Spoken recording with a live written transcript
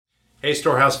Hey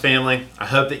Storehouse family, I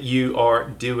hope that you are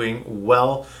doing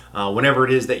well. Whenever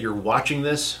it is that you're watching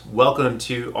this, welcome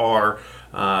to our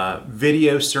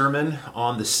video sermon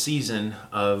on the season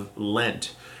of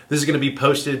Lent. This is going to be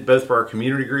posted both for our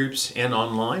community groups and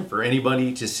online for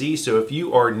anybody to see. So if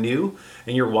you are new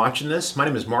and you're watching this, my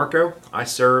name is Marco. I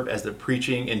serve as the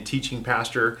preaching and teaching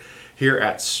pastor here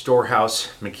at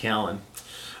Storehouse McAllen.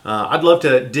 I'd love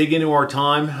to dig into our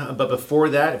time, but before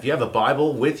that, if you have a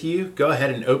Bible with you, go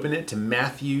ahead and open it to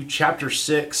Matthew chapter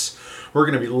 6. We're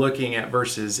going to be looking at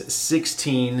verses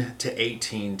 16 to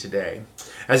 18 today.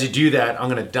 As you do that, I'm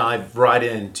going to dive right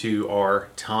into our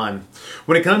time.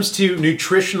 When it comes to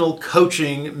nutritional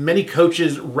coaching, many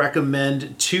coaches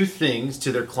recommend two things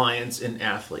to their clients and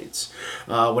athletes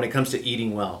when it comes to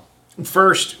eating well.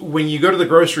 First, when you go to the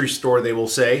grocery store, they will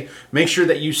say, make sure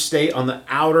that you stay on the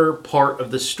outer part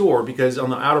of the store, because on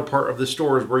the outer part of the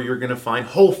store is where you're going to find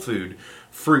whole food,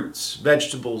 fruits,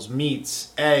 vegetables,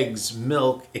 meats, eggs,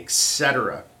 milk,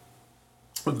 etc.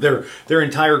 Their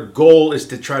entire goal is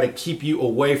to try to keep you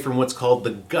away from what's called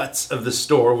the guts of the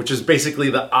store, which is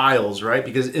basically the aisles, right?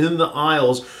 Because in the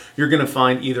aisles, you're going to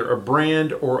find either a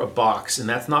brand or a box, and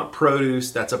that's not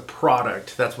produce, that's a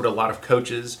product. That's what a lot of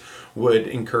coaches would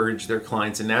encourage their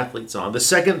clients and athletes on. The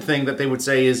second thing that they would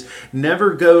say is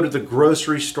never go to the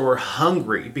grocery store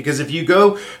hungry, because if you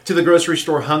go to the grocery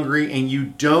store hungry and you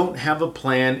don't have a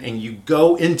plan and you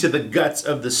go into the guts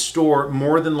of the store,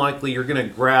 more than likely you're going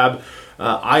to grab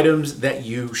items that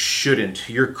you shouldn't.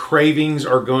 Your cravings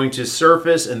are going to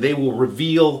surface and they will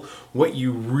reveal what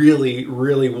you really,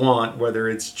 really want, whether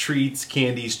it's treats,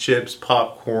 candies, chips,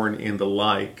 popcorn, and the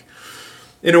like.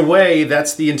 In a way,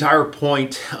 that's the entire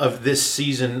point of this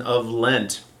season of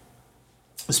Lent,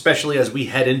 especially as we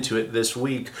head into it this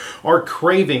week. Our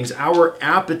cravings, our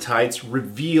appetites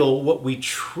reveal what we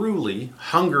truly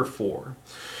hunger for.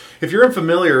 If you're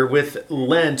unfamiliar with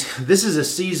Lent, this is a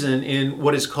season in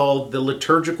what is called the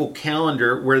liturgical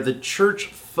calendar, where the church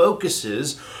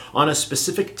focuses on a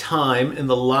specific time in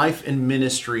the life and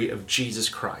ministry of Jesus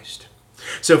Christ.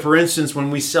 So for instance,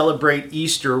 when we celebrate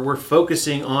Easter, we're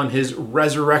focusing on his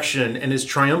resurrection and his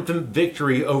triumphant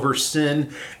victory over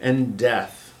sin and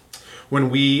death. When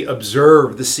we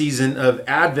observe the season of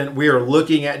Advent, we are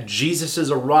looking at Jesus'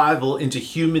 arrival into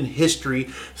human history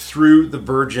through the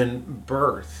virgin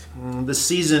birth. The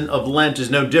season of Lent is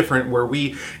no different, where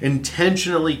we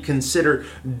intentionally consider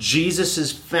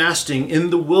Jesus' fasting in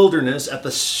the wilderness at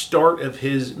the start of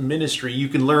his ministry. You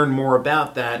can learn more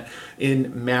about that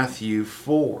in Matthew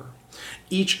 4.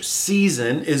 Each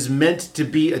season is meant to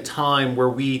be a time where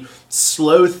we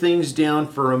slow things down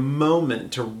for a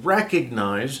moment to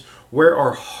recognize where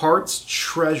our heart's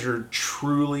treasure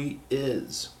truly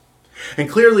is. And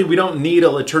clearly we don't need a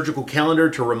liturgical calendar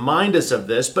to remind us of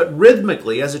this, but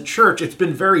rhythmically as a church, it's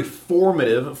been very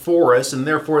formative for us, and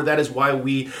therefore that is why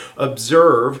we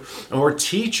observe or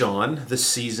teach on the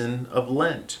season of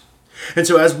Lent. And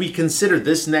so as we consider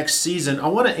this next season, I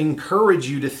want to encourage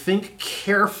you to think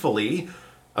carefully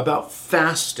about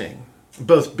fasting,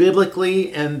 both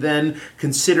biblically and then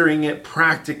considering it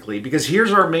practically, because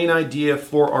here's our main idea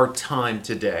for our time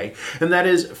today, and that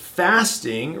is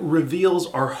fasting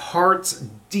reveals our heart's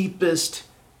deepest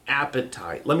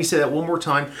appetite. Let me say that one more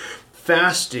time.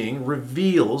 Fasting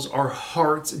reveals our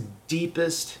heart's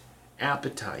deepest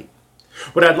appetite.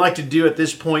 What I'd like to do at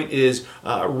this point is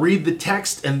read the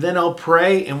text, and then I'll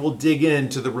pray, and we'll dig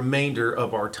into the remainder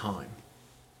of our time.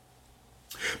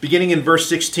 Beginning in verse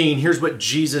 16, here's what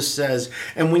Jesus says,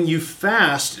 "And when you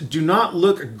fast, do not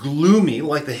look gloomy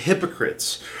like the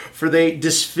hypocrites, for they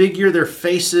disfigure their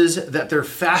faces that their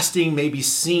fasting may be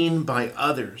seen by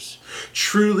others.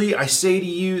 Truly, I say to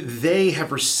you, they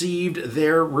have received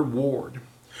their reward.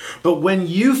 But when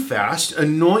you fast,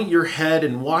 anoint your head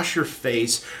and wash your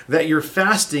face, that your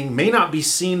fasting may not be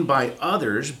seen by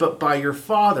others, but by your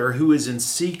Father who is in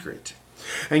secret.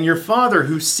 And your Father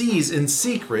who sees in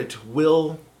secret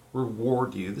will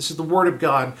reward you." This is the word of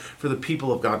God for the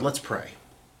people of God. Let's pray.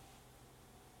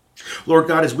 Lord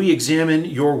God, as we examine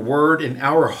your word in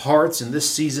our hearts in this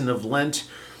season of Lent,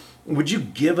 would you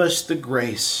give us the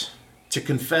grace to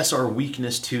confess our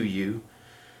weakness to you,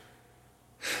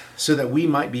 so that we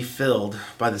might be filled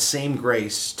by the same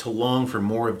grace to long for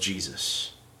more of Jesus.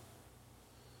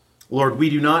 Lord, we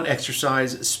do not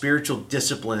exercise spiritual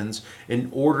disciplines in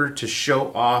order to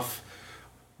show off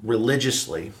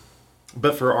religiously,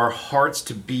 but for our hearts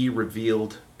to be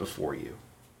revealed before you.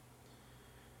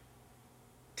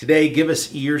 Today, give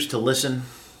us ears to listen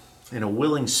and a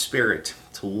willing spirit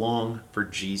to long for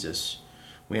Jesus.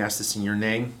 We ask this in your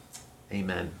name.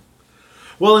 Amen.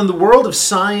 Well, in the world of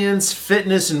science,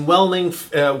 fitness, and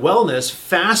wellness,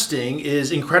 fasting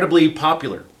is incredibly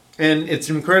popular. And it's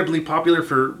incredibly popular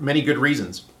for many good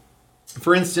reasons.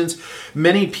 For instance,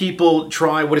 many people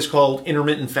try what is called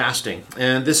intermittent fasting.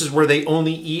 And this is where they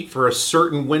only eat for a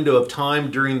certain window of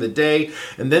time during the day.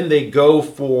 And then they go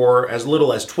for as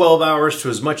little as 12 hours to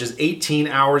as much as 18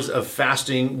 hours of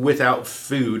fasting without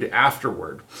food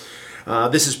afterward.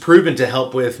 This is proven to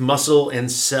help with muscle and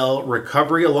cell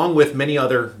recovery, along with many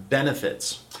other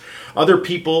benefits. Other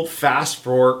people fast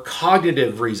for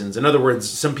cognitive reasons. In other words,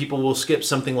 some people will skip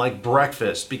something like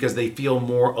breakfast because they feel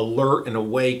more alert and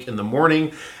awake in the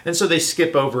morning, and so they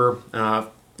skip over,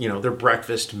 their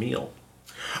breakfast meal.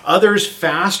 Others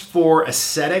fast for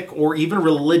ascetic or even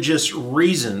religious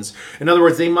reasons. In other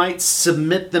words, they might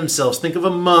submit themselves. Think of a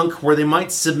monk where they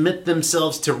might submit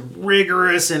themselves to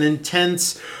rigorous and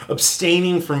intense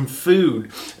abstaining from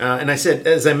food. And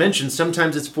as I mentioned,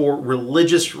 sometimes it's for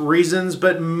religious reasons,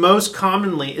 but most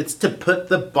commonly it's to put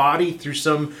the body through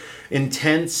some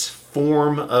intense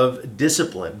form of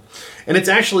discipline. And it's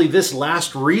actually this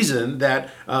last reason that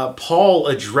Paul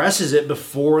addresses it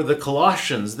before the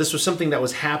Colossians. This was something that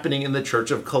was happening in the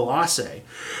church of Colossae.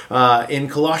 In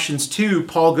Colossians 2,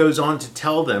 Paul goes on to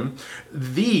tell them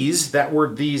that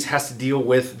word these has to deal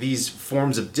with these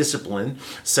forms of discipline,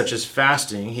 such as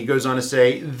fasting. He goes on to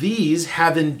say, these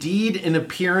have indeed an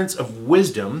appearance of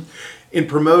wisdom in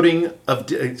promoting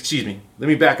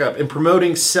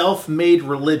self-made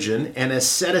religion and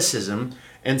asceticism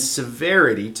and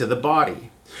severity to the body,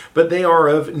 but they are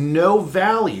of no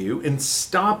value in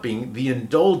stopping the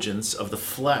indulgence of the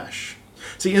flesh.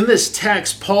 See, in this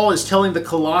text, Paul is telling the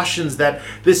Colossians that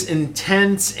this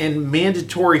intense and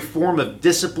mandatory form of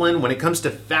discipline when it comes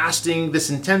to fasting, this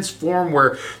intense form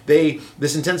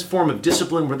of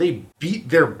discipline where they beat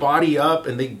their body up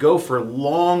and they go for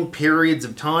long periods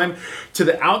of time, to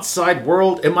the outside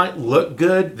world, it might look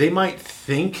good. They might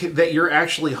think that you're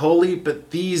actually holy,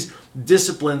 but these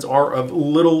disciplines are of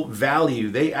little value.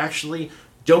 They actually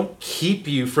don't keep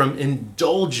you from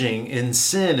indulging in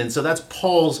sin. And so that's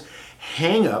Paul's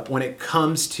hang up when it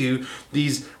comes to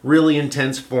these really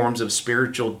intense forms of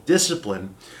spiritual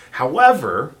discipline.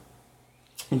 However,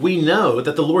 we know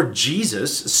that the Lord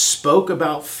Jesus spoke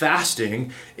about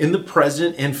fasting in the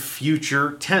present and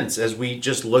future tense, as we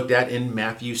just looked at in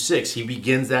Matthew 6. He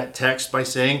begins that text by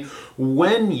saying,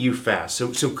 when you fast.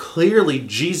 So clearly,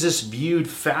 Jesus viewed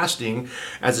fasting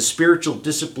as a spiritual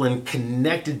discipline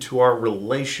connected to our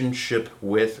relationship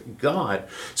with God.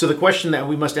 So the question that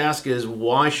we must ask is,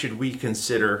 why should we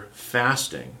consider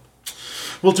fasting?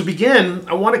 Well, to begin,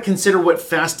 I want to consider what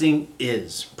fasting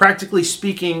is. Practically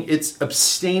speaking, it's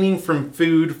abstaining from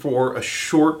food for a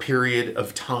short period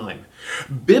of time.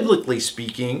 Biblically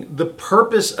speaking, the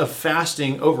purpose of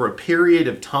fasting over a period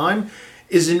of time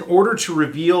is in order to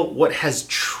reveal what has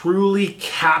truly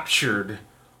captured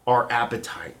our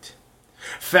appetite.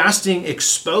 Fasting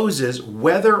exposes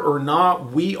whether or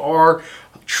not we are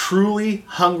truly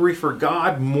hungry for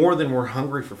God more than we're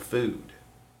hungry for food.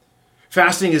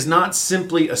 Fasting is not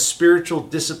simply a spiritual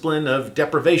discipline of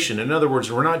deprivation. In other words,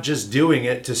 we're not just doing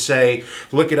it to say,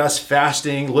 look at us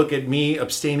fasting, look at me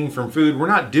abstaining from food. We're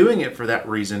not doing it for that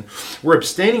reason. We're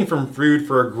abstaining from food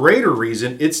for a greater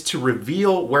reason. It's to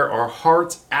reveal where our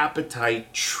heart's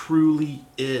appetite truly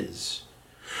is.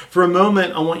 For a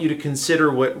moment, I want you to consider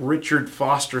what Richard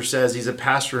Foster says. He's a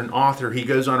pastor and author. He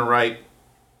goes on to write,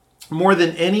 more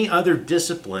than any other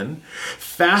discipline,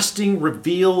 fasting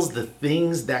reveals the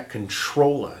things that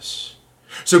control us.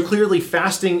 So clearly,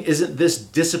 fasting isn't this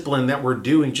discipline that we're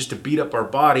doing just to beat up our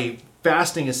body.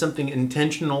 Fasting is something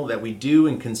intentional that we do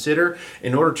and consider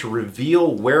in order to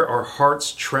reveal where our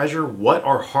heart's treasure, what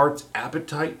our heart's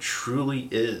appetite truly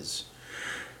is.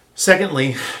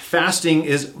 Secondly, fasting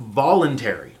is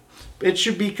voluntary. It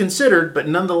should be considered, but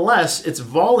nonetheless, it's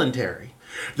voluntary.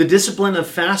 The discipline of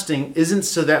fasting isn't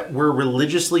so that we're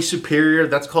religiously superior.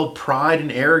 That's called pride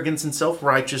and arrogance and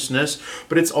self-righteousness.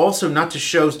 But it's also not to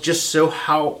show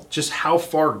how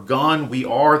far gone we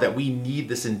are that we need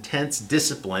this intense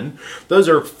discipline. Those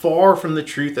are far from the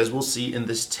truth, as we'll see in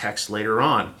this text later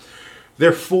on.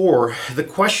 Therefore, the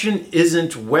question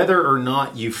isn't whether or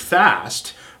not you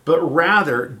fast, but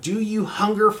rather, do you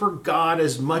hunger for God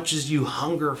as much as you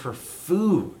hunger for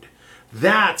food?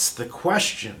 That's the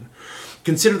question.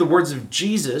 Consider the words of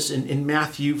Jesus in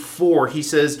Matthew 4. He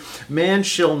says, man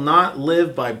shall not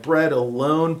live by bread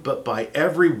alone, but by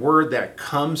every word that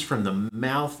comes from the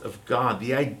mouth of God.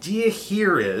 The idea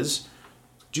here is,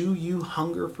 do you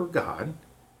hunger for God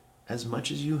as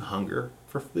much as you hunger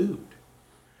for food?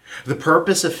 The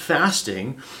purpose of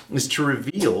fasting is to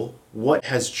reveal what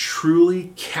has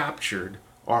truly captured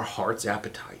our heart's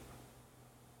appetite.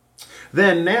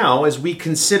 Then now, as we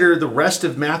consider the rest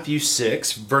of Matthew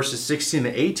 6, verses 16 to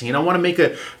 18, I want to make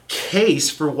a case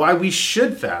for why we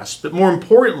should fast. But more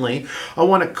importantly, I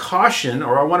want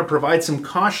to provide some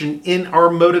caution in our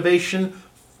motivation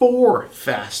for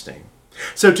fasting.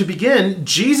 So to begin,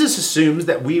 Jesus assumes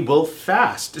that we will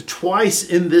fast. Twice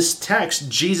in this text,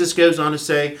 Jesus goes on to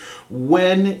say,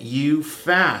 when you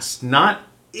fast, not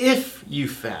if you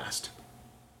fast.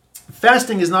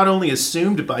 Fasting is not only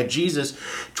assumed by Jesus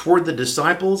toward the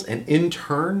disciples and in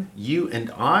turn you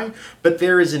and I, but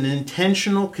there is an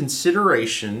intentional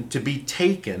consideration to be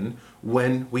taken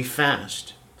when we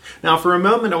fast. Now for a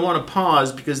moment I want to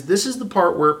pause because this is the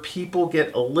part where people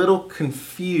get a little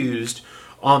confused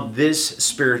on this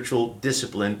spiritual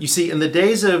discipline. You see, in the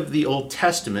days of the Old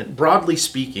Testament, broadly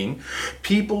speaking,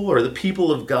 the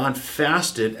people of God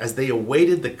fasted as they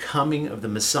awaited the coming of the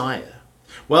Messiah.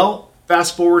 Well,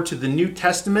 fast forward to the New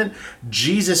Testament,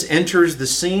 Jesus enters the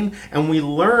scene and we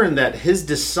learn that his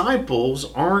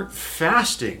disciples aren't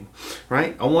fasting,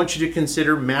 right? I want you to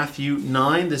consider Matthew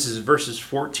 9. This is verses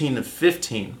 14 to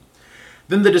 15.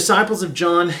 Then the disciples of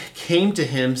John came to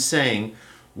him saying,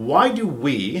 "Why do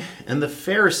we and the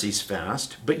Pharisees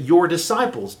fast, but your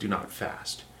disciples do not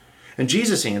fast?" And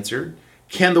Jesus answered,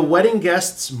 "Can the wedding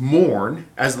guests mourn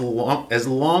as long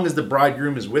as the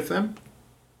bridegroom is with them?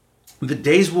 The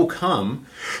days will come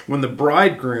when the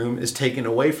bridegroom is taken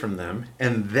away from them,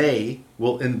 and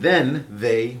then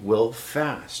they will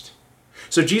fast."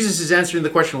 So Jesus is answering the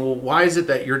question, well, why is it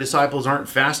that your disciples aren't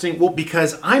fasting? Well,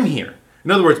 because I'm here. In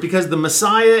other words, because the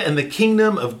Messiah and the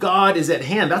kingdom of God is at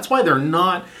hand. That's why they're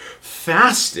not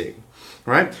fasting,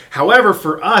 right? However,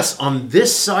 for us on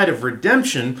this side of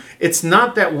redemption, it's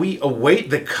not that we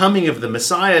await the coming of the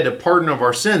Messiah to pardon of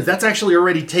our sins. That's actually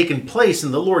already taken place,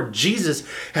 and the Lord Jesus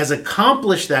has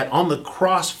accomplished that on the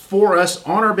cross for us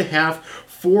on our behalf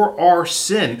for our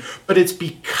sin. But it's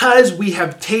because we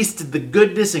have tasted the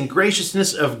goodness and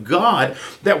graciousness of God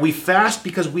that we fast,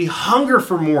 because we hunger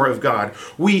for more of God.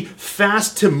 We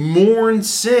fast to mourn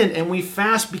sin, and we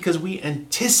fast because we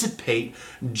anticipate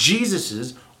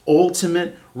Jesus's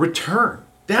ultimate return.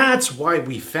 That's why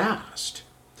we fast.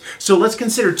 So let's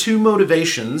consider two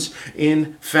motivations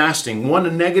in fasting. One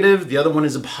a negative, the other one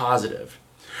is a positive.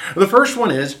 The first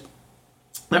one is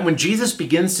that when Jesus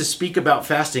begins to speak about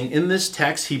fasting in this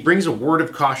text, he brings a word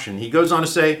of caution. He goes on to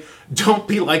say, don't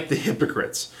be like the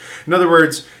hypocrites. In other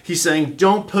words, he's saying,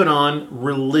 don't put on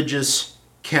religious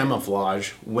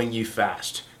camouflage when you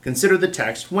fast. Consider the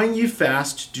text. When you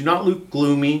fast, do not look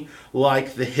gloomy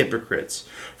like the hypocrites,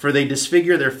 for they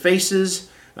disfigure their faces,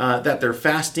 that their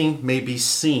fasting may be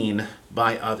seen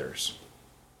by others.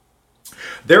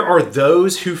 There are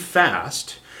those who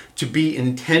fast to be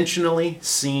intentionally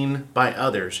seen by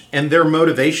others. And their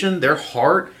motivation, their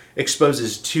heart,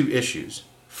 exposes two issues.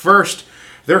 First,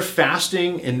 they're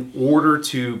fasting in order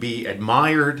to be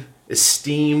admired,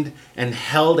 esteemed, and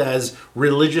held as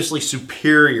religiously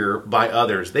superior by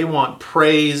others. They want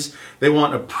praise, they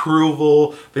want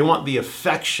approval, they want the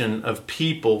affection of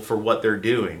people for what they're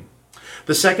doing.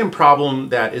 The second problem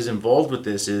that is involved with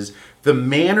this is the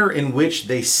manner in which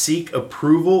they seek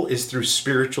approval is through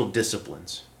spiritual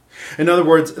disciplines. In other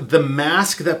words, the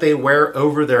mask that they wear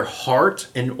over their heart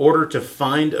in order to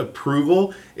find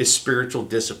approval is spiritual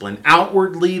discipline.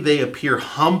 Outwardly, they appear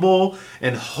humble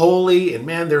and holy, and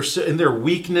man, they're so, in their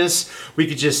weakness, we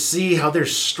could just see how they're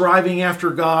striving after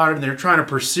God and they're trying to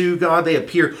pursue God. They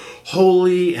appear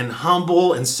holy and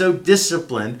humble and so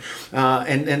disciplined,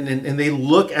 and they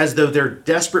look as though they're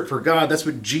desperate for God. That's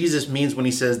what Jesus means when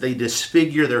he says they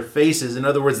disfigure their faces. In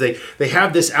other words, they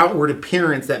have this outward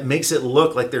appearance that makes it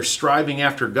look like they're striving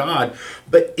after God,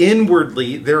 but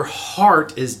inwardly their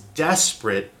heart is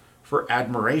desperate for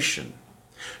admiration.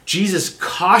 Jesus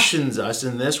cautions us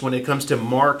in this when it comes to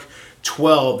Mark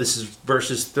 12. This is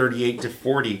verses 38 to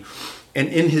 40. And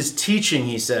in his teaching,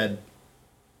 he said,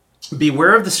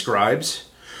 "Beware of the scribes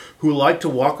who like to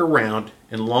walk around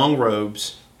in long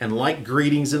robes and like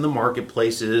greetings in the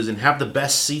marketplaces and have the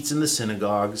best seats in the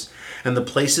synagogues and the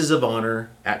places of honor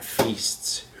at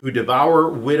feasts, who devour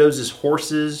widows as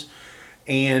horses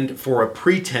and for a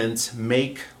pretense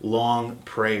make long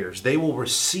prayers. They will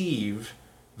receive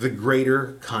the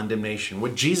greater condemnation."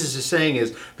 What Jesus is saying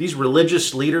is these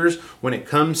religious leaders, when it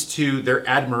comes to their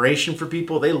admiration for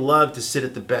people, they love to sit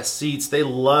at the best seats. They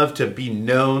love to be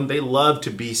known. They love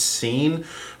to be seen,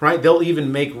 right? They'll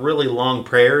even make really long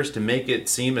prayers to make it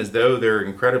seem as though they're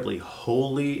incredibly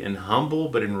holy and humble,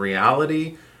 but in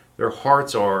reality, their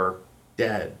hearts are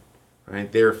dead.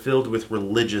 right? They're filled with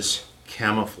religious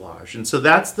camouflage. And so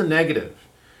that's the negative.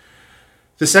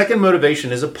 The second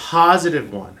motivation is a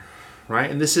positive one, right?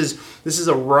 And this is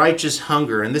a righteous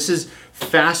hunger, and this is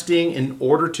fasting in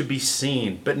order to be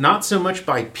seen, but not so much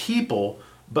by people,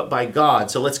 but by God.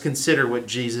 So let's consider what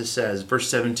Jesus says. Verse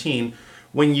 17,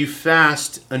 when you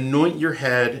fast, anoint your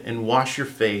head and wash your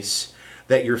face,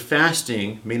 that your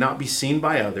fasting may not be seen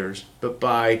by others, but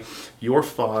by your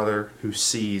Father who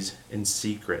sees in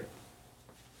secret.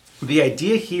 The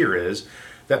idea here is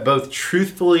that both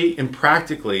truthfully and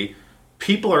practically,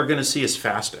 people are going to see us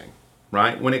fasting,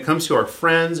 right? When it comes to our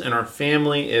friends and our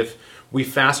family, if we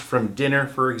fast from dinner,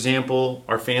 for example,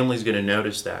 our family's going to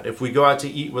notice that. If we go out to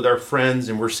eat with our friends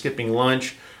and we're skipping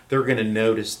lunch, they're going to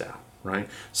notice that, right?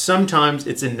 Sometimes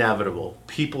it's inevitable.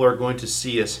 People are going to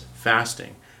see us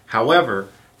fasting. However,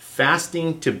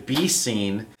 fasting to be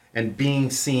seen and being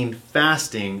seen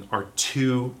fasting are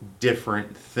two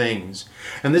different things.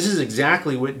 And this is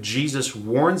exactly what Jesus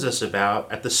warns us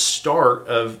about at the start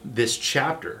of this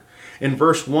chapter. In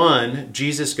verse 1,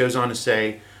 Jesus goes on to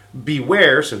say,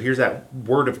 beware, so here's that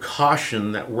word of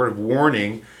caution, that word of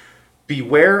warning,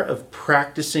 beware of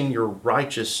practicing your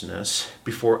righteousness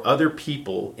before other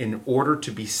people in order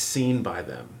to be seen by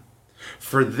them.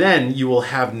 For then you will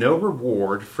have no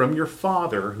reward from your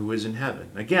Father who is in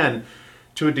heaven. Again,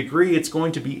 to a degree, it's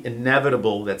going to be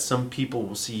inevitable that some people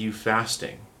will see you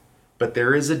fasting. But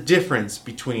there is a difference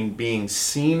between being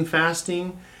seen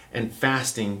fasting and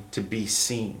fasting to be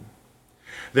seen.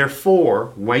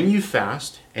 Therefore, when you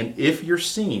fast, and if you're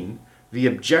seen, the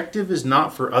objective is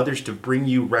not for others to bring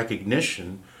you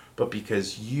recognition, but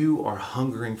because you are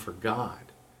hungering for God.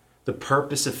 The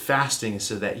purpose of fasting is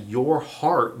so that your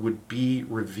heart would be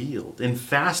revealed. In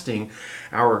fasting,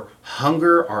 our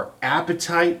hunger, our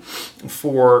appetite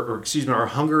our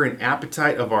hunger and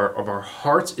appetite of our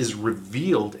hearts is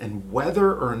revealed, and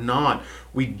whether or not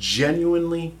we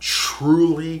genuinely,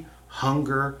 truly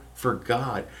hunger for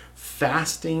God,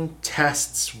 fasting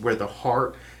tests where the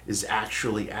heart is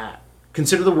actually at.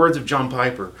 Consider the words of John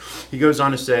Piper. He goes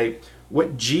on to say,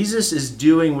 what Jesus is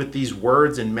doing with these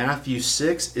words in Matthew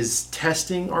 6 is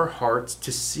testing our hearts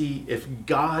to see if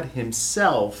God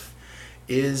himself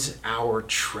is our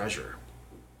treasure.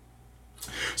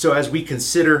 So as we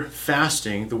consider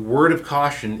fasting, the word of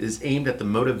caution is aimed at the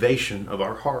motivation of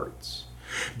our hearts.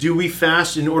 Do we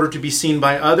fast in order to be seen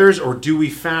by others, or do we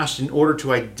fast in order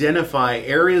to identify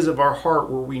areas of our heart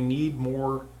where we need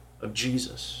more of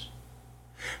Jesus?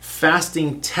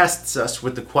 Fasting tests us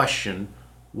with the question,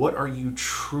 what are you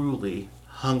truly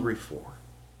hungry for?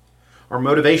 Our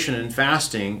motivation in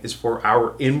fasting is for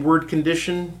our inward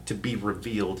condition to be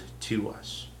revealed to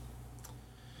us.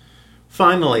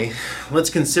 Finally, let's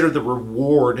consider the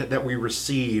reward that we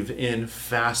receive in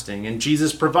fasting. And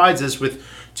Jesus provides us with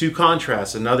two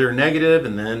contrasts, another negative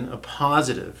and then a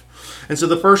positive. And so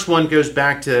the first one goes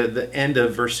back to the end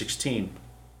of verse 16.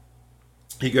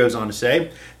 He goes on to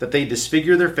say that they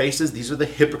disfigure their faces. These are the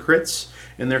hypocrites,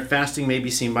 and their fasting may be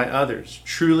seen by others.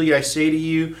 Truly, I say to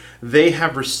you, they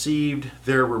have received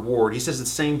their reward. He says the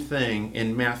same thing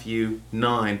in Matthew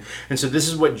 9. And so this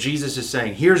is what Jesus is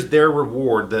saying. Here's their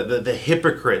reward, the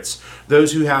hypocrites,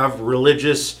 those who have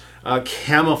religious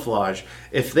camouflage.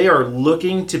 If they are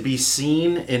looking to be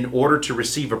seen in order to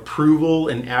receive approval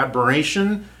and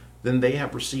admiration, then they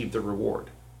have received the reward.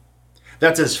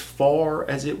 That's as far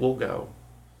as it will go.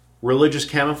 Religious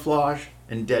camouflage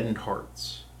and deadened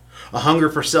hearts. A hunger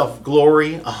for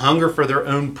self-glory, a hunger for their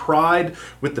own pride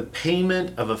with the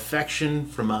payment of affection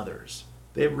from others.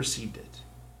 They have received it.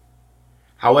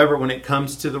 However, when it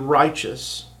comes to the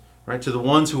righteous, right, to the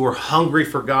ones who are hungry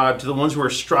for God, to the ones who are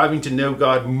striving to know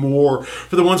God more,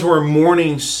 for the ones who are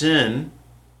mourning sin,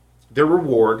 their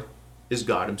reward is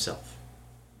God himself.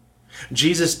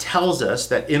 Jesus tells us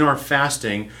that in our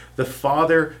fasting, the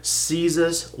Father sees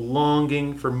us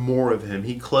longing for more of him.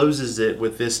 He closes it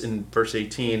with this in verse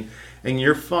 18, and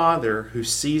your Father who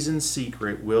sees in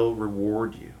secret will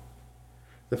reward you.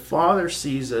 The Father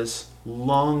sees us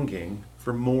longing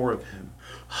for more of him,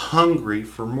 hungry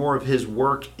for more of his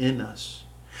work in us.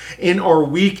 In our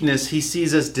weakness, he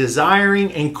sees us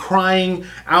desiring and crying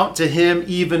out to him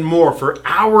even more, for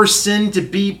our sin to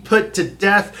be put to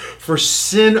death, for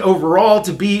sin overall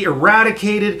to be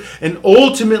eradicated, and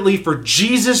ultimately for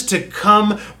Jesus to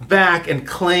come back and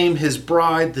claim his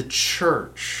bride, the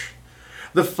church.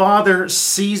 The Father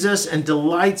sees us and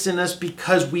delights in us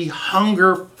because we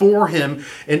hunger for him,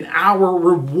 and our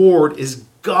reward is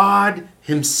God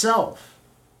himself.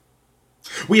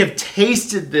 We have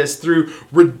tasted this through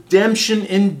redemption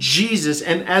in Jesus,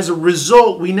 and as a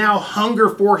result, we now hunger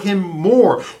for Him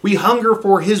more. We hunger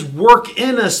for His work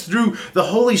in us through the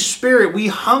Holy Spirit. We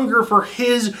hunger for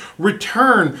His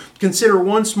return. Consider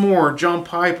once more John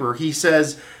Piper. He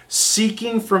says,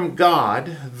 seeking from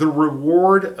God the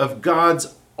reward of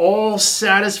God's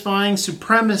all-satisfying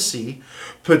supremacy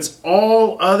puts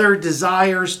all other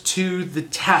desires to the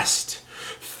test.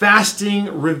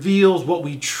 Fasting reveals what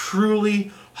we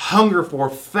truly hunger for.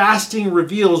 Fasting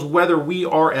reveals whether we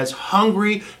are as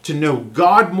hungry to know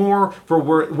God more, for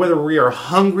whether we are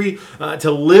hungry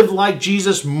to live like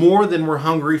Jesus more than we're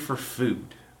hungry for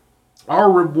food.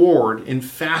 Our reward in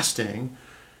fasting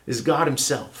is God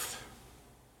Himself.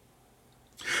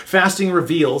 Fasting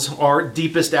reveals our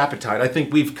deepest appetite. I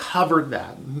think we've covered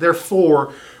that.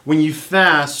 Therefore, when you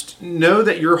fast, know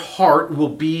that your heart will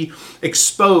be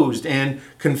exposed and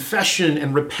confession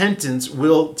and repentance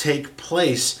will take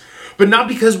place. But not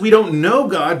because we don't know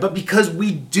God, but because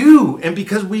we do, and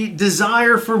because we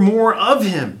desire for more of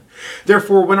Him.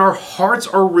 Therefore, when our hearts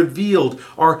are revealed,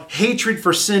 our hatred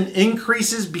for sin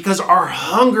increases because our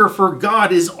hunger for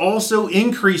God is also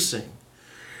increasing.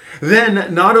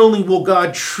 Then not only will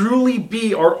God truly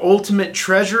be our ultimate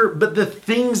treasure, but the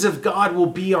things of God will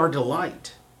be our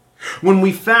delight. When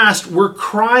we fast, we're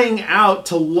crying out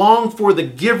to long for the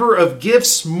giver of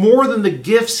gifts more than the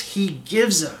gifts He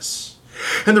gives us.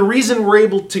 And the reason we're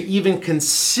able to even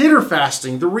consider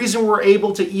fasting, the reason we're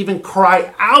able to even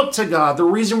cry out to God, the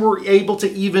reason we're able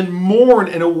to even mourn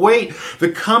and await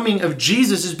the coming of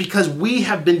Jesus is because we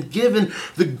have been given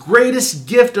the greatest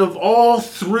gift of all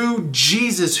through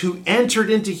Jesus, who entered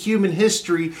into human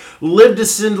history, lived a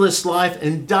sinless life,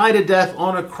 and died a death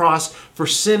on a cross for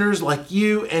sinners like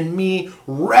you and me,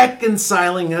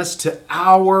 reconciling us to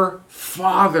our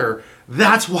Father.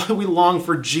 That's why we long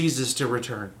for Jesus to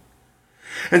return.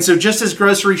 And so just as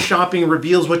grocery shopping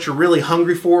reveals what you're really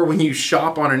hungry for when you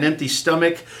shop on an empty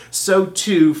stomach, so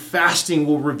too fasting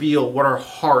will reveal what our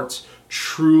hearts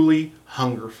truly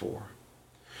hunger for.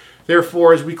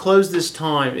 Therefore, as we close this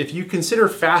time, if you consider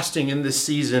fasting in this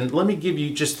season, let me give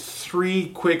you just 3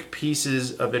 quick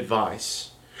pieces of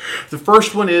advice. The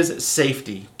first one is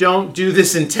safety. Don't do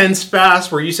this intense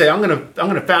fast where you say, I'm going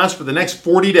to fast for the next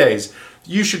 40 days.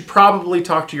 You should probably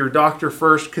talk to your doctor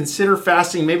first. Consider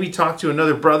fasting. Maybe talk to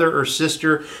another brother or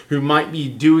sister who might be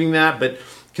doing that. But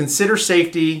consider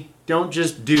safety. Don't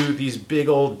just do these big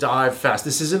old dive fasts.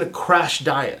 This isn't a crash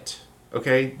diet,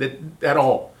 okay, at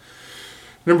all.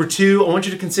 Number 2, I want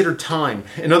you to consider time.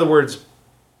 In other words,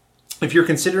 if you're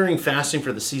considering fasting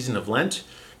for the season of Lent,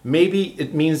 maybe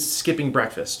it means skipping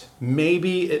breakfast.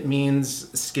 Maybe it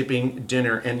means skipping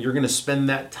dinner, and you're going to spend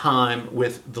that time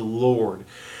with the Lord.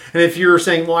 And if you're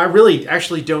saying, well, I really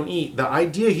actually don't eat, the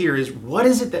idea here is, what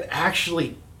is it that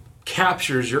actually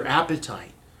captures your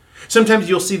appetite? Sometimes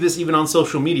you'll see this even on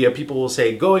social media. People will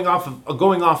say, going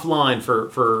offline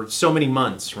for so many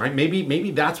months, right?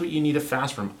 Maybe that's what you need to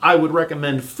fast from. I would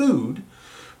recommend food,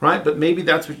 right? But maybe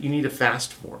that's what you need to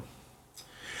fast for.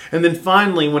 And then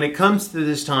finally, when it comes to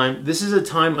this time, this is a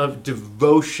time of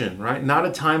devotion, right? Not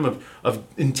a time of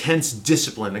intense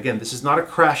discipline. Again, this is not a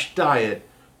crash diet.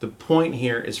 The point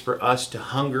here is for us to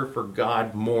hunger for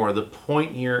God more. The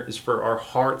point here is for our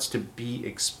hearts to be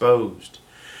exposed.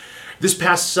 This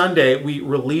past Sunday, we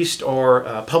released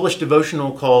our published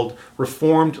devotional called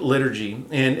Reformed Liturgy.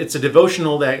 And it's a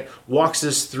devotional that walks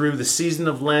us through the season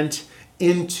of Lent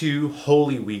into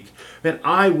Holy Week. And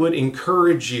I would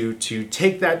encourage you to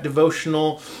take that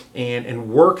devotional and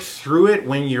work through it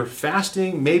when you're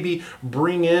fasting. Maybe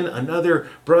bring in another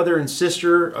brother and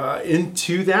sister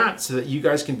into that so that you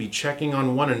guys can be checking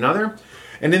on one another.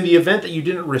 And in the event that you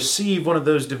didn't receive one of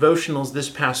those devotionals this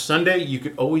past Sunday, you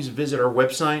could always visit our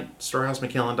website,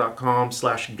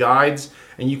 storehousemcallen.com/guides,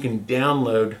 and you can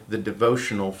download the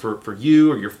devotional for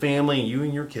you or your family, you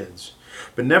and your kids.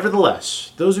 But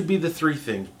nevertheless, those would be the 3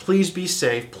 things. Please be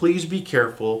safe. Please be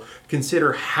careful.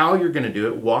 Consider how you're going to do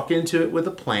it. Walk into it with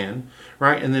a plan,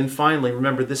 right? And then finally,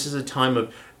 remember, this is a time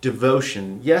of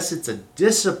devotion. Yes, it's a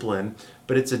discipline,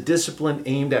 but it's a discipline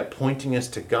aimed at pointing us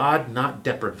to God, not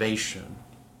deprivation.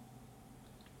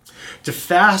 To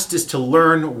fast is to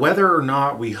learn whether or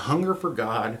not we hunger for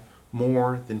God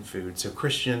more than food. So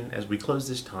Christian, as we close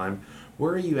this time,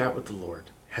 where are you at with the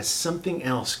Lord? Has something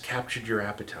else captured your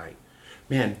appetite?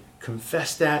 Man,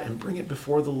 confess that and bring it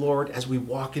before the Lord as we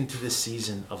walk into this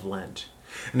season of Lent.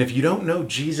 And if you don't know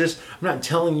Jesus, I'm not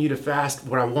telling you to fast.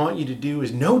 What I want you to do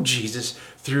is know Jesus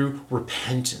through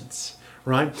repentance,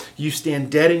 right? You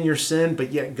stand dead in your sin,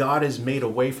 but yet God has made a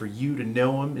way for you to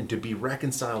know him and to be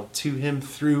reconciled to him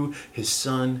through his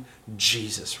son,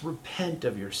 Jesus. Repent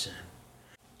of your sin.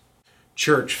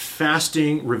 Church,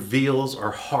 fasting reveals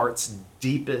our heart's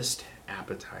deepest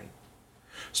appetite.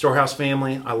 Storehouse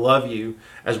family, I love you.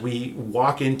 As we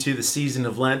walk into the season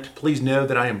of Lent, please know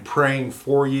that I am praying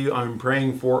for you. I'm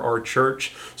praying for our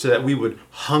church so that we would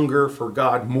hunger for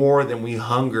God more than we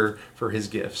hunger for his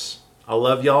gifts. I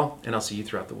love y'all, and I'll see you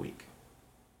throughout the week.